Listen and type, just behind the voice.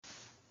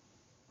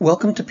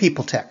Welcome to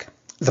People Tech,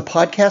 the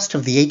podcast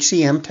of the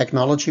HCM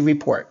Technology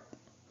Report.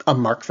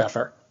 I'm Mark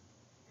Pfeffer.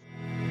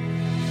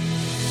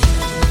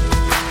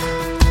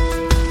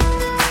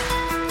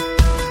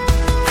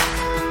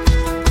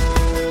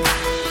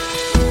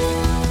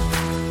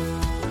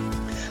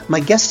 My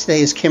guest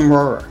today is Kim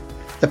Rohrer,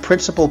 the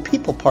Principal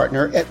People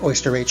Partner at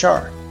Oyster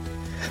HR.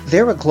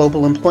 They're a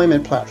global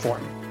employment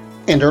platform,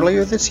 and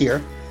earlier this year,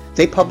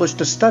 they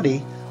published a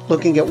study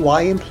looking at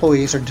why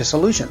employees are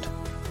disillusioned.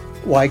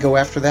 Why go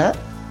after that?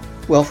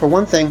 Well, for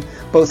one thing,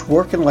 both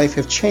work and life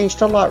have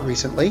changed a lot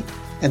recently,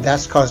 and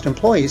that's caused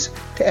employees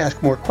to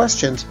ask more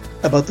questions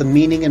about the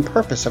meaning and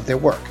purpose of their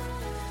work.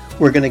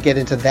 We're going to get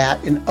into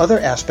that and other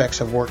aspects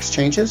of work's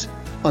changes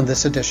on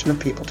this edition of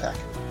People Tech.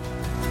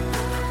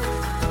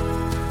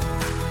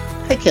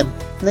 Hey, Kim.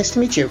 Nice to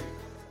meet you.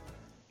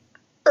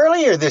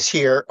 Earlier this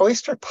year,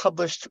 Oyster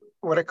published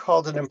what it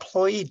called an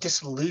employee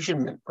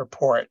disillusionment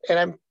report.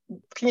 And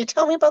can you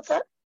tell me about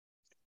that?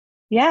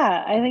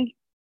 Yeah, I think,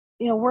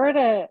 we're at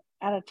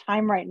a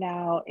time right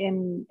now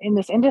in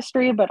this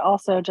industry, but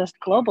also just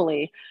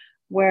globally,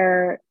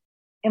 where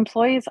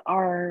employees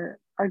are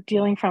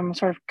dealing from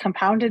sort of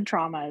compounded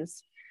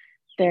traumas.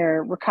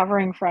 They're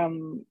recovering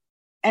from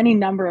any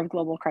number of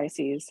global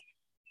crises,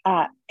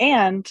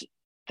 and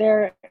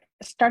they're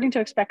starting to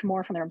expect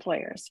more from their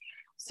employers.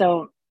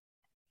 So,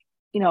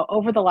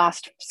 over the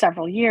last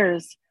several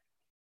years,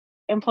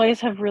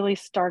 employees have really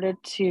started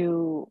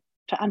to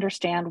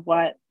understand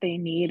what they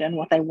need and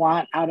what they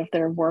want out of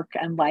their work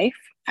and life.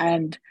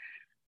 And,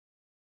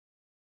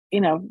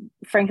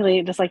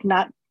 frankly, just like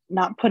not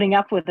putting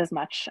up with as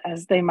much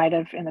as they might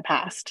have in the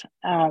past.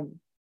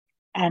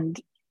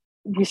 And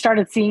we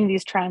started seeing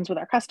these trends with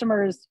our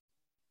customers,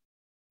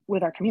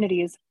 with our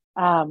communities.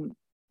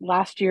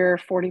 Last year,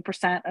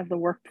 40% of the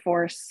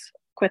workforce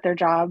quit their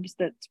jobs.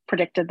 That's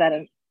predicted that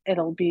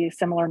it'll be a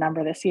similar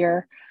number this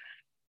year.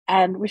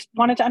 And we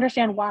wanted to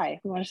understand why.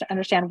 We wanted to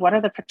understand what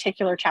are the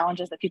particular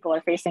challenges that people are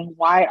facing.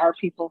 Why are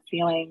people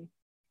feeling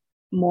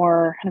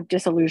more kind of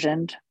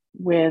disillusioned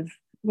with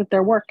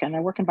their work and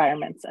their work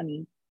environments?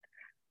 And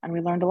we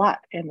learned a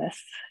lot in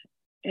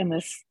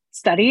this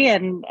study,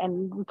 and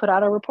we put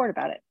out a report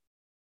about it.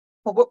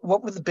 Well,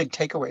 what were the big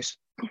takeaways?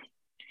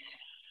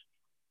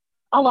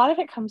 A lot of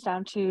it comes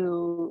down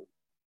to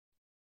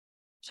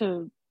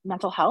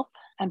mental health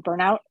and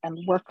burnout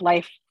and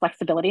work-life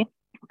flexibility.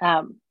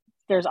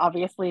 There's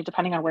obviously,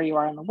 depending on where you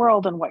are in the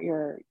world and what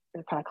your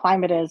kind of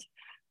climate is,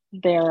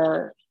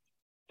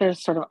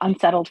 there's sort of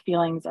unsettled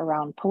feelings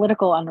around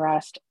political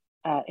unrest,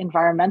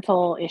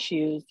 environmental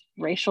issues,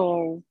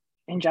 racial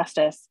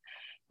injustice,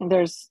 and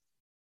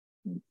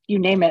you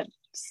name it,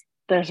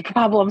 there's a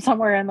problem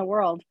somewhere in the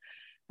world.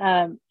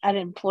 And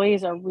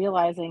employees are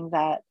realizing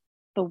that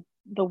the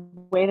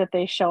way that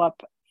they show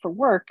up for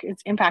work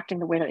is impacting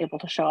the way they're able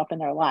to show up in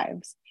their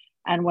lives.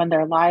 And when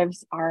their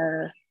lives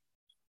are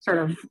sort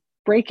of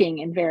breaking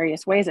in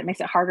various ways, it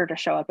makes it harder to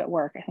show up at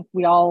work. I think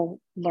we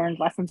all learned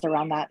lessons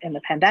around that in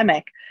the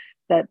pandemic,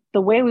 that the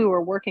way we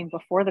were working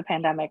before the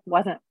pandemic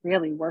wasn't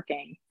really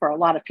working for a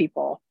lot of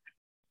people.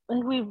 I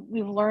think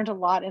we've learned a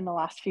lot in the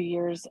last few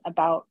years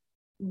about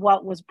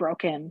what was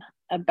broken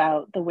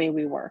about the way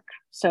we work.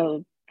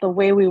 So the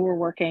way we were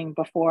working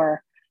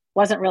before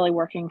wasn't really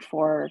working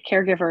for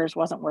caregivers,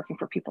 wasn't working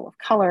for people of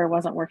color,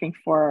 wasn't working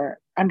for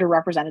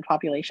underrepresented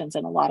populations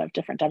in a lot of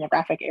different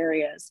demographic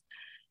areas.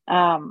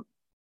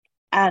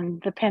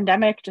 And the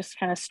pandemic just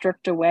kind of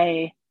stripped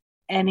away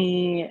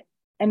any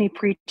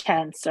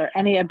pretense or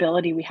any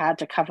ability we had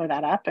to cover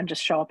that up and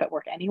just show up at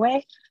work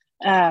anyway.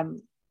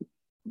 And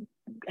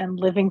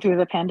living through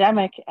the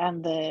pandemic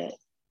and the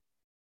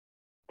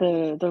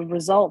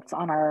results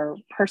on our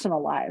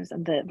personal lives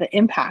and the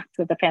impact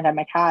that the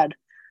pandemic had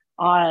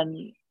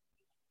on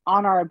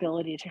our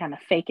ability to kind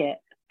of fake it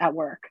at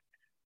work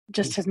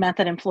just has meant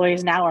that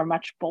employees now are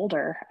much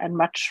bolder and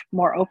much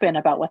more open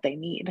about what they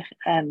need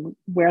and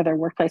where their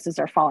workplaces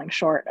are falling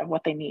short of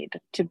what they need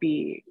to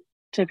be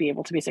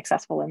able to be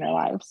successful in their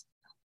lives.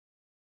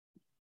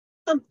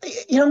 I'm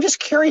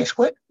just curious,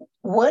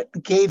 what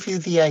gave you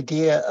the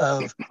idea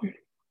of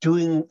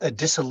doing a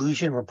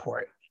disillusion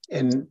report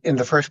in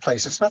the first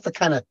place? It's not the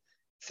kind of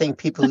thing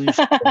people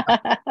usually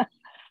do.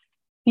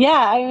 Yeah,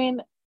 I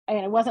mean,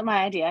 it wasn't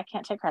my idea. I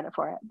can't take credit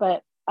for it.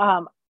 But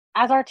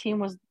as our team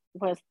was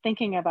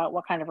thinking about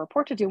what kind of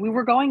report to do, we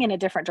were going in a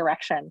different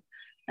direction.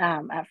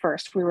 At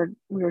first, we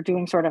were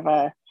doing sort of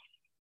a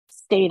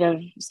state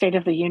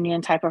of the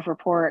union type of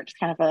report,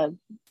 kind of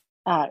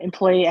a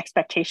employee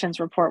expectations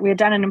report. We had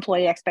done an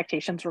employee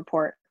expectations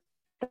report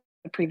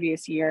the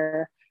previous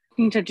year,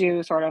 looking to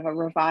do sort of a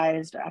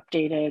revised,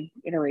 updated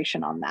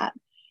iteration on that.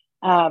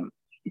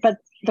 But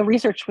the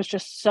research was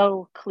just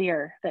so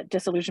clear that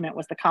disillusionment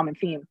was the common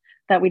theme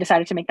that we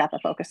decided to make that the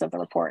focus of the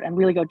report and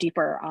really go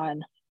deeper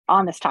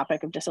on this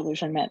topic of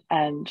disillusionment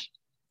and,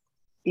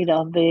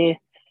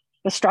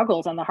 the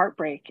struggles and the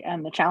heartbreak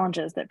and the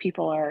challenges that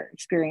people are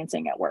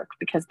experiencing at work,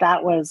 because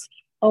that was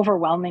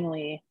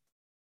overwhelmingly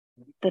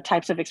the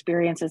types of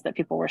experiences that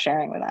people were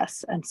sharing with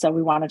us. And so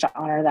we wanted to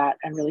honor that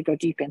and really go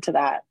deep into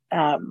that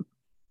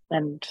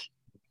and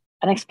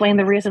explain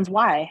the reasons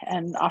why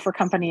and offer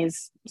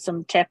companies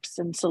some tips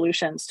and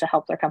solutions to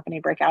help their company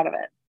break out of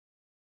it.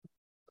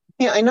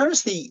 Yeah, I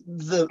noticed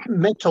the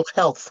mental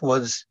health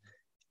was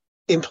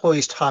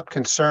employees' top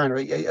concern,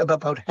 right?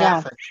 About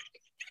half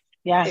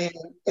Yeah. it. Yeah.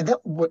 And that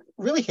what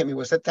really hit me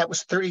was that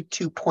was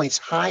 32 points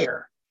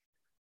higher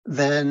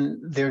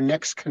than their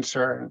next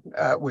concern,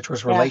 which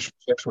was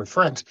relationships with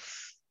friends.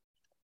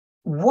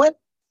 What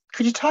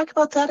could you talk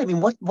about that? I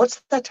mean,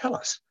 what's that tell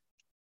us?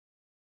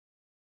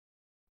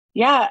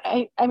 Yeah,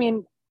 I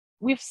mean,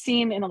 we've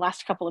seen in the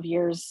last couple of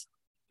years,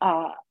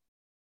 I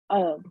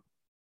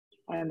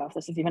don't know if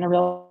this is even a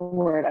real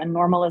word, a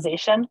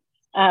normalization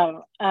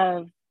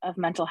of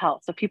mental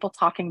health. So people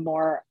talking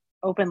more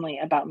openly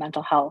about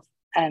mental health.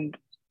 And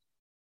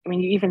I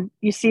mean,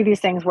 you see these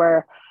things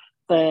where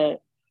the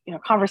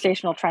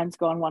conversational trends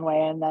go in one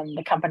way and then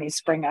the companies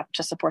spring up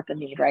to support the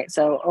need, right?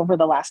 So over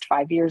the last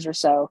 5 years or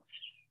so,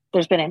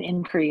 there's been an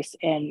increase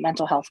in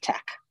mental health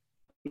tech.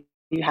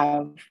 You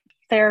have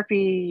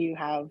therapy, you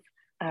have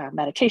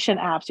meditation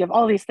apps, you have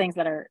all these things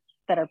that are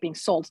being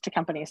sold to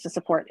companies to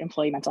support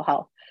employee mental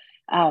health.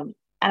 And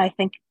I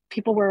think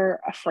people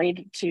were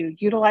afraid to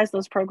utilize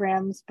those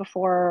programs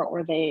before,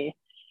 or they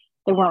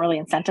weren't really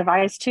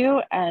incentivized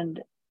to.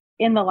 And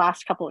in the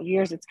last couple of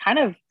years, it's kind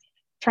of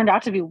turned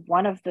out to be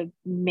one of the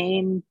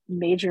main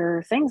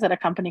major things that a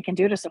company can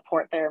do to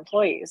support their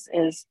employees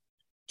is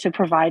to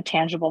provide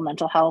tangible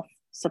mental health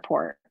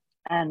support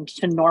and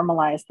to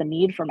normalize the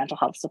need for mental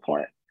health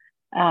support.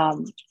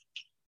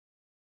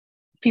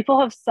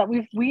 People have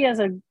we as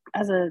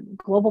a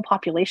global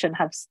population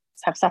have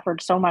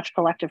suffered so much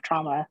collective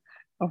trauma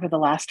over the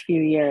last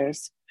few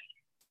years,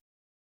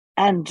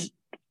 and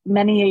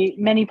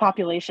many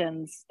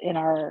populations in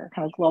our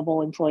kind of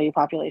global employee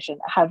population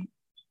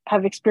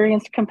have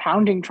experienced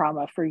compounding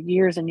trauma for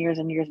years and years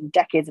and years and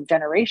decades and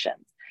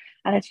generations.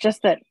 And it's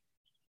just that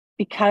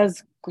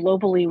because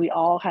globally we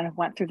all kind of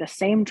went through the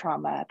same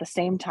trauma at the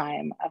same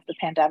time of the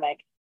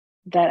pandemic,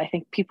 that I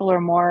think people are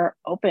more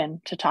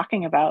open to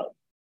talking about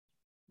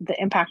the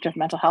impact of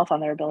mental health on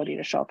their ability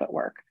to show up at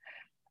work.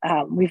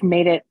 We've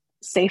made it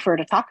safer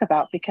to talk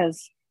about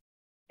because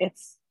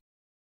it's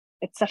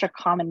such a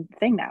common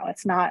thing now.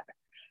 It's not,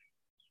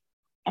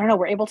 I don't know,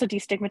 we're able to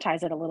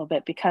destigmatize it a little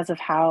bit because of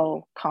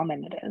how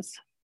common it is.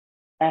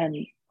 And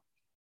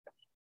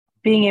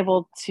being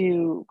able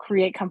to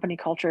create company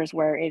cultures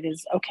where it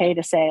is okay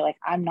to say, like,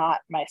 I'm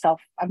not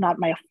myself, I'm not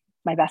my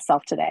best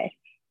self today,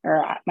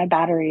 or my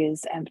battery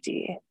is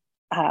empty,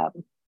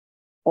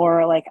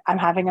 or like I'm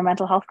having a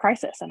mental health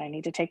crisis and I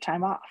need to take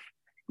time off.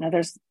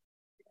 There's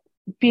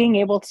being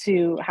able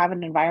to have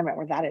an environment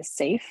where that is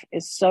safe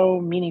is so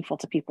meaningful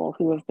to people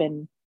who have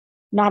been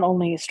not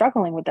only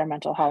struggling with their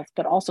mental health,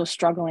 but also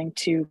struggling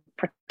to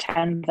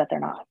pretend that they're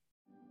not.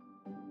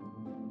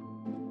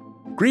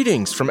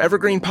 Greetings from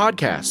Evergreen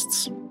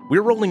Podcasts.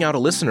 We're rolling out a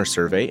listener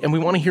survey and we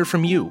want to hear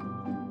from you.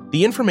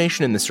 The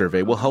information in the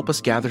survey will help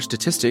us gather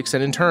statistics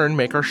and in turn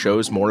make our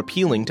shows more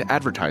appealing to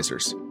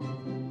advertisers.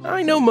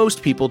 I know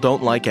most people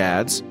don't like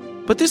ads,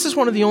 but this is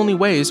one of the only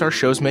ways our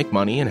shows make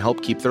money and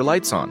help keep their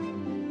lights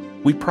on.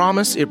 We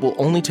promise it will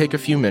only take a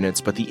few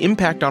minutes, but the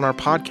impact on our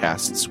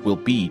podcasts will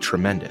be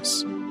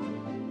tremendous.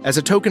 As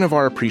a token of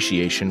our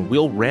appreciation,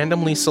 we'll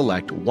randomly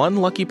select one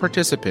lucky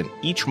participant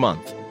each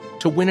month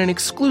to win an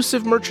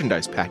exclusive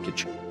merchandise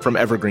package from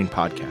Evergreen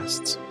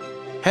Podcasts.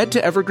 Head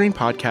to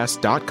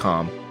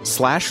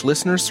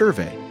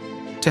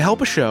evergreenpodcast.com/listenersurvey to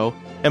help a show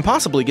and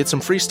possibly get some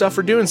free stuff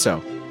for doing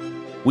so.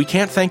 We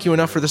can't thank you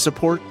enough for the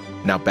support.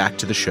 Now back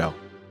to the show.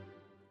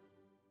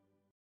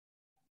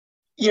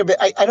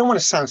 But I don't want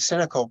to sound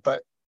cynical,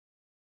 but,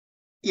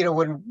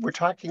 when we're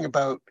talking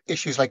about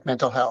issues like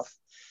mental health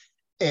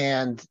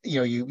and,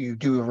 you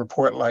do a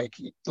report like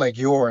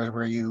yours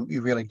where you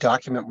really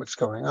document what's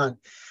going on,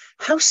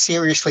 how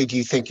seriously do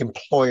you think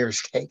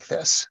employers take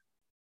this?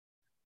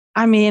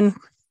 I mean,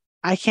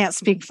 I can't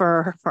speak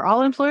for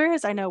all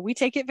employers. I know we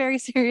take it very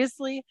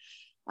seriously.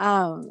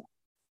 One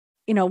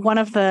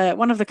of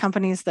the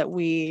companies that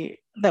we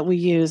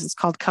use is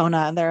called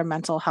Kona, and they're a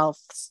mental health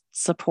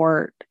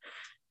support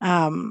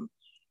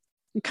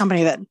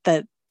company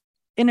that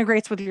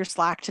integrates with your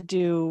Slack to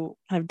do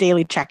kind of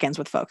daily check-ins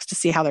with folks to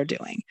see how they're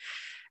doing.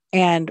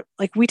 And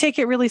like, we take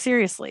it really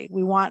seriously.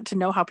 We want to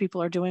know how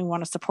people are doing,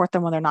 want to support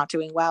them when they're not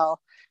doing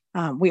well.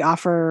 We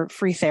offer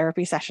free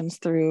therapy sessions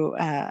through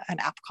an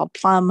app called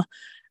Plum.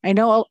 I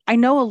know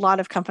a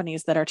lot of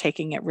companies that are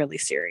taking it really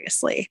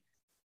seriously.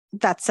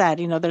 That said,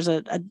 there's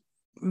a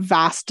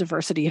vast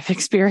diversity of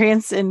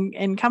experience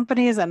in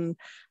companies, and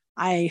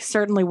I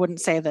certainly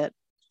wouldn't say that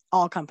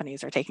all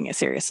companies are taking it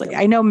seriously.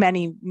 I know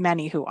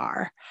many who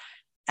are.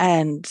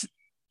 And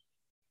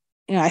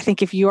I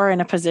think if you are in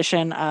a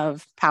position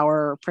of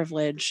power or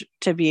privilege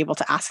to be able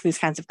to ask these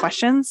kinds of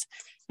questions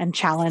and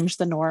challenge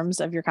the norms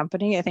of your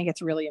company, I think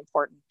it's really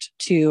important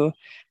to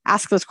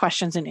ask those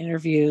questions in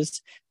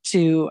interviews,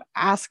 to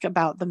ask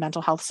about the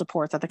mental health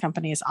support that the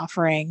company is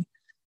offering,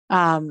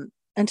 and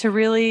to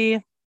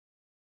really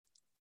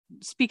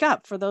speak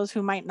up for those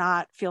who might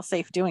not feel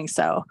safe doing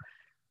so,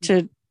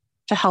 to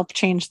help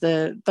change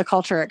the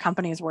culture at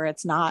companies where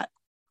it's not,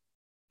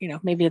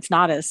 maybe it's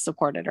not as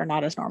supported or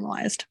not as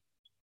normalized.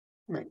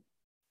 Right.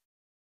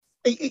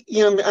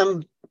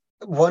 I'm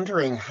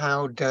wondering,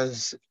 how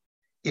does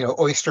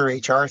Oyster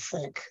HR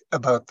think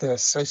about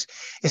this? Is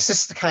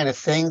this the kind of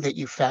thing that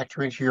you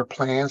factor into your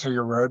plans or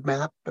your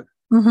roadmap?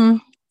 Mm-hmm.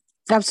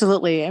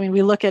 Absolutely. I mean,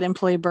 we look at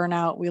employee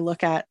burnout. We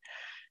look at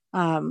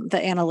the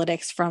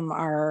analytics from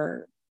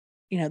our,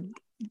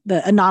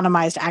 the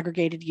anonymized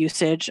aggregated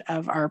usage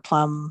of our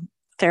Plum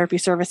therapy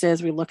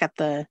services. We look at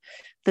the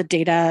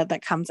data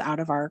that comes out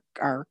of our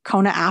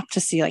Kona app to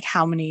see like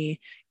how many,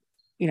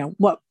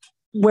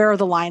 where are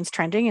the lines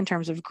trending in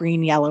terms of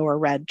green, yellow, or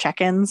red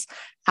check-ins?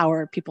 How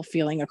are people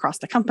feeling across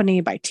the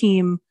company by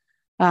team?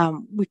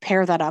 We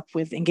pair that up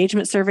with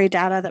engagement survey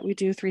data that we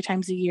do 3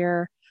 times a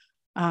year.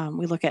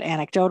 We look at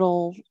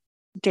anecdotal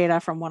data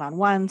from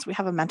one-on-ones. We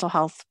have a mental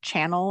health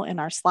channel in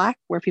our Slack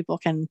where people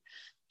can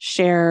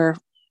share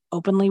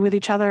openly with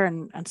each other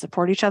and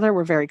support each other.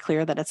 We're very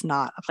clear that it's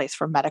not a place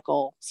for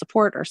medical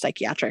support or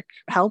psychiatric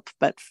help,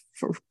 but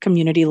for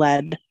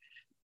community-led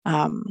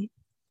kind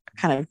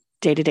of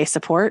day-to-day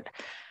support.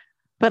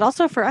 But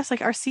also for us,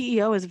 like our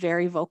CEO is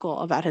very vocal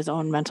about his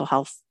own mental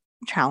health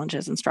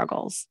challenges and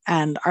struggles.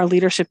 And our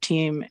leadership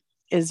team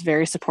is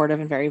very supportive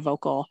and very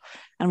vocal.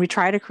 And we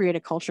try to create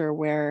a culture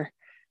where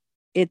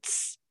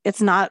it's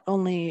not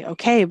only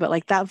okay, but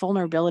like that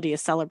vulnerability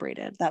is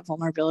celebrated. That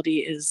vulnerability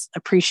is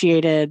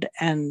appreciated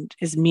and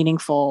is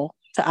meaningful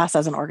to us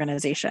as an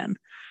organization.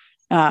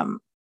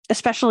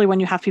 Especially when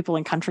you have people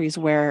in countries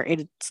where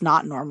it's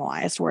not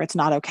normalized, where it's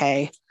not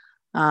okay,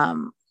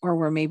 or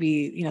where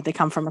maybe, they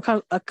come from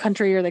a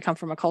country or they come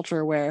from a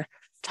culture where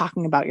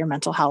talking about your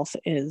mental health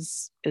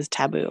is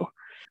taboo.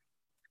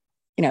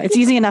 It's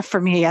easy enough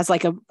for me as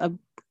like a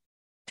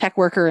tech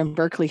worker in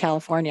Berkeley,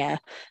 California,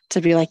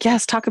 to be like,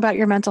 yes, talk about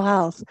your mental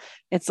health.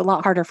 It's a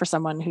lot harder for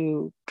someone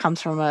who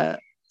comes from a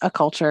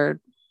culture,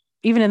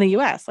 even in the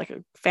US, like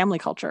a family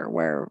culture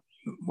where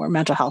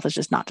mental health is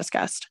just not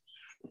discussed.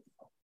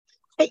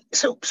 Hey,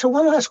 so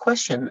one last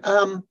question.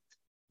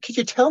 Could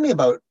you tell me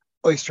about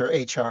Oyster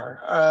HR?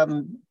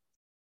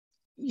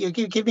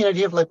 Give me an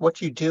idea of like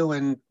what you do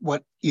and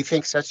what you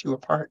think sets you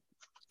apart.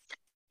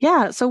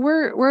 Yeah, so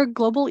we're a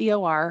global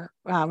EOR,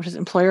 which is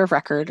employer of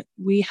record.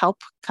 We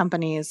help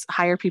companies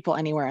hire people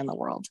anywhere in the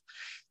world.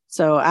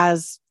 So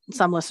as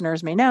some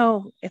listeners may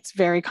know, it's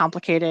very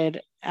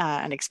complicated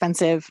and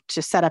expensive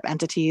to set up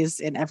entities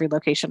in every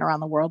location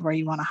around the world where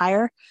you want to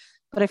hire.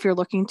 But if you're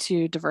looking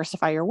to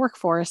diversify your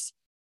workforce,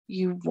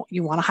 you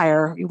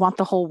want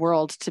the whole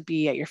world to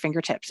be at your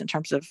fingertips in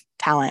terms of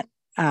talent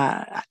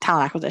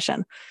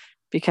acquisition,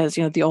 because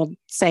the old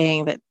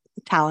saying that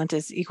talent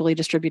is equally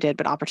distributed,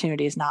 but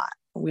opportunity is not.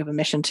 We have a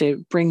mission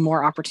to bring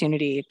more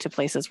opportunity to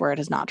places where it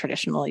has not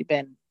traditionally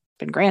been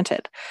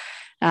granted.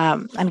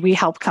 And we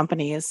help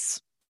companies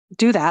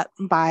do that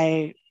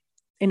by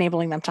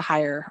enabling them to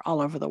hire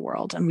all over the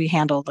world. And we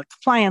handle the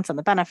compliance and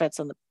the benefits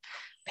and the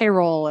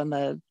payroll and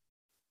the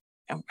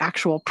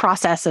actual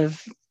process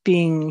of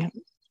being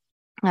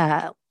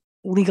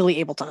legally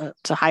able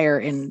to hire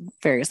in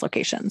various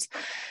locations.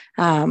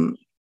 And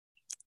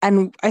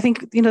I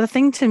think, the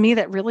thing to me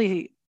that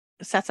really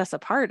sets us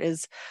apart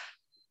is,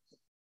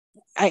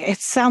 it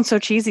sounds so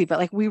cheesy, but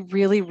like we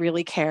really,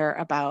 really care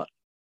about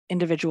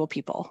individual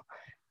people.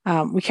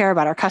 We care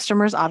about our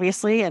customers,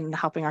 obviously, and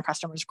helping our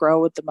customers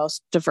grow with the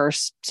most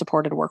diverse,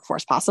 supported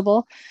workforce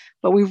possible.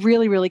 But we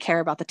really, really care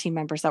about the team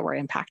members that we're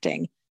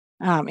impacting,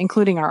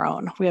 including our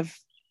own. We have,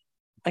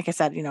 like I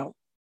said,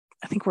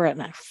 I think we're at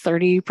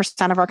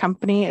 30% of our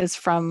company is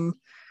from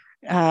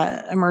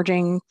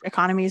emerging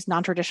economies,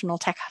 non-traditional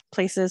tech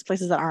places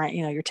that aren't,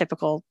 your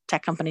typical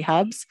tech company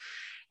hubs.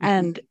 Mm-hmm.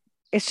 And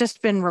it's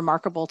just been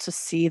remarkable to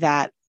see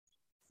that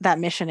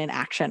mission in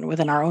action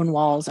within our own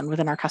walls and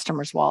within our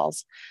customers'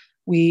 walls.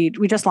 We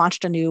just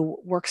launched a new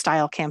work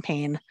style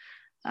campaign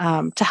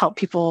to help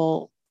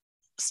people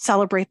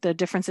celebrate the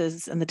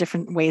differences and the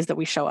different ways that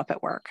we show up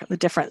at work, the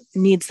different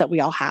needs that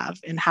we all have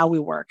in how we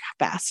work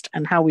best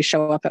and how we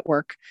show up at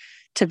work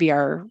to be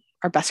our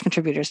best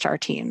contributors to our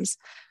teams.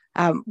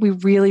 We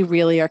really,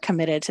 really are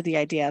committed to the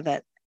idea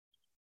that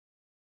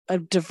a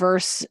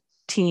diverse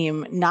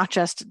team, not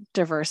just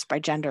diverse by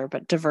gender,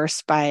 but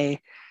diverse by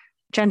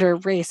gender,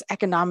 race,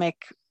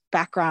 economic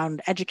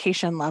background,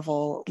 education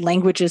level,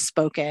 languages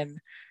spoken,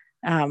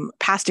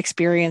 past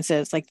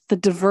experiences, like the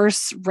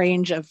diverse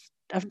range of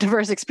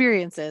diverse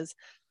experiences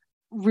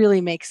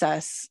really makes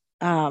us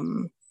a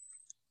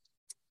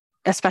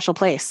special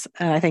place.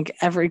 And I think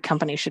every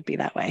company should be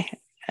that way.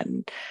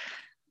 And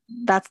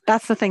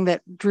that's the thing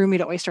that drew me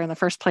to Oyster in the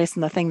first place.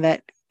 And the thing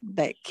that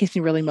keeps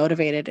me really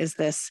motivated is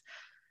this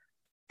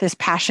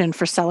passion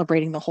for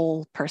celebrating the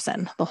whole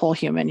person, the whole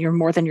human. You're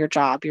more than your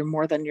job. You're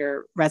more than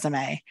your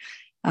resume.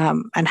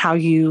 And how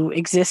you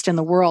exist in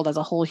the world as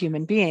a whole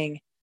human being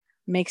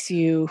makes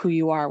you who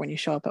you are when you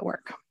show up at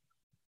work.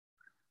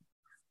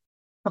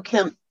 Well,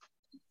 Kim,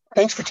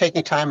 thanks for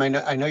taking time.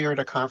 I know you're at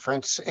a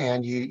conference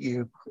and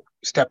you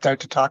stepped out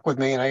to talk with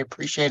me, and I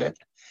appreciate it.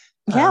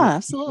 Yeah,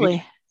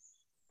 absolutely.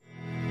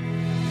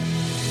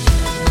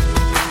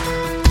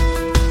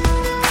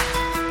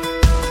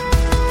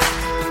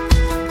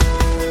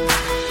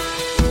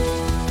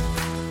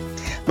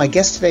 My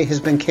guest today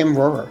has been Kim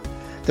Rohrer,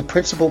 the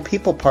Principal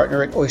People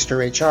Partner at Oyster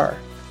HR.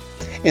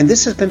 And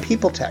this has been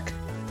People Tech,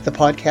 the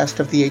podcast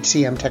of the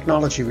HCM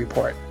Technology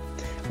Report.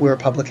 We're a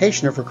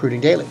publication of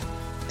Recruiting Daily.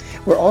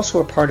 We're also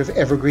a part of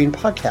Evergreen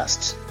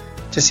Podcasts.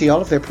 To see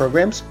all of their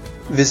programs,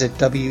 visit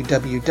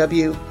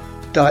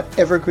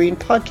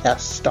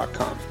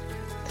www.evergreenpodcasts.com.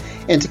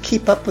 And to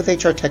keep up with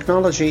HR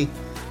technology,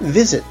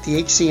 visit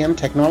the HCM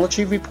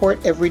Technology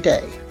Report every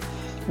day.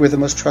 We're the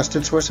most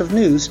trusted source of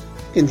news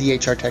in the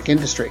HR tech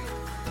industry.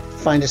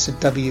 Find us at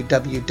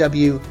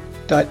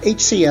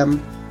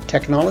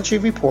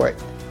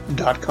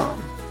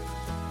www.hcmtechnologyreport.com.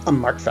 I'm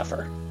Mark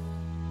Pfeffer.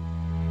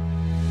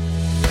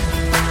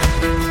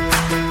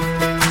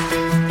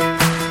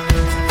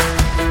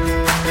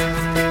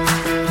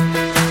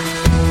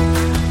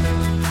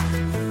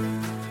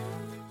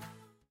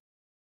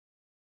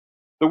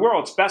 The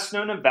world's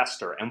best-known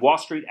investor and Wall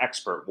Street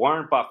expert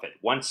Warren Buffett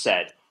once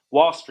said,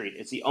 "Wall Street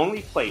is the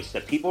only place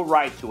that people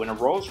ride to in a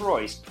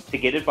Rolls-Royce to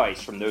get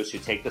advice from those who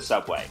take the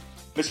subway."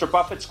 Mr.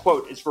 Buffett's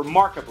quote is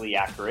remarkably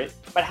accurate,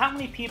 but how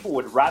many people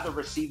would rather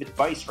receive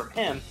advice from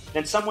him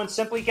than someone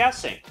simply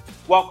guessing?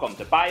 Welcome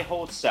to Buy,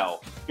 Hold,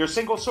 Sell, your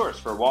single source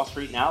for Wall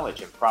Street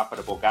knowledge and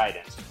profitable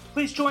guidance.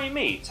 Please join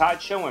me, Todd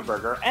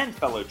Schoenberger, and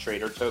fellow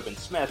trader Tobin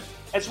Smith,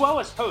 as well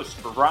as host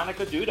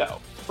Veronica Dudo,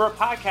 for a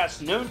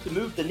podcast known to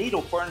move the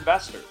needle for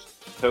investors.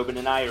 Tobin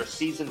and I are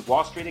seasoned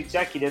Wall Street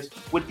executives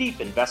with deep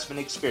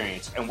investment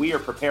experience, and we are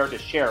prepared to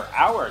share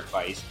our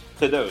advice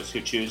to those who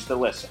choose to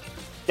listen.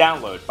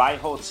 Download Buy,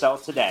 Hold, Sell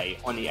today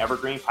on the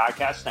Evergreen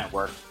Podcast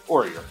Network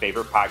or your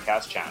favorite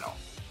podcast channel.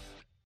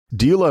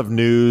 Do you love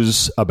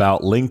news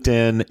about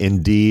LinkedIn,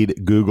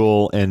 Indeed,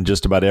 Google, and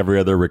just about every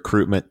other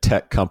recruitment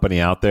tech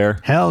company out there?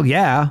 Hell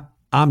yeah.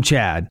 I'm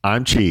Chad.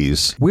 I'm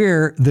Cheese.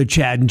 We're the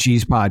Chad and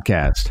Cheese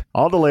Podcast.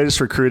 All the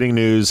latest recruiting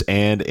news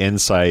and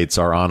insights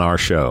are on our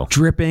show.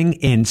 Dripping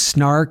in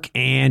snark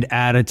and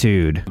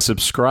attitude.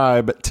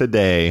 Subscribe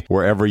today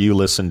wherever you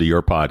listen to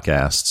your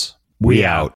podcasts. We out.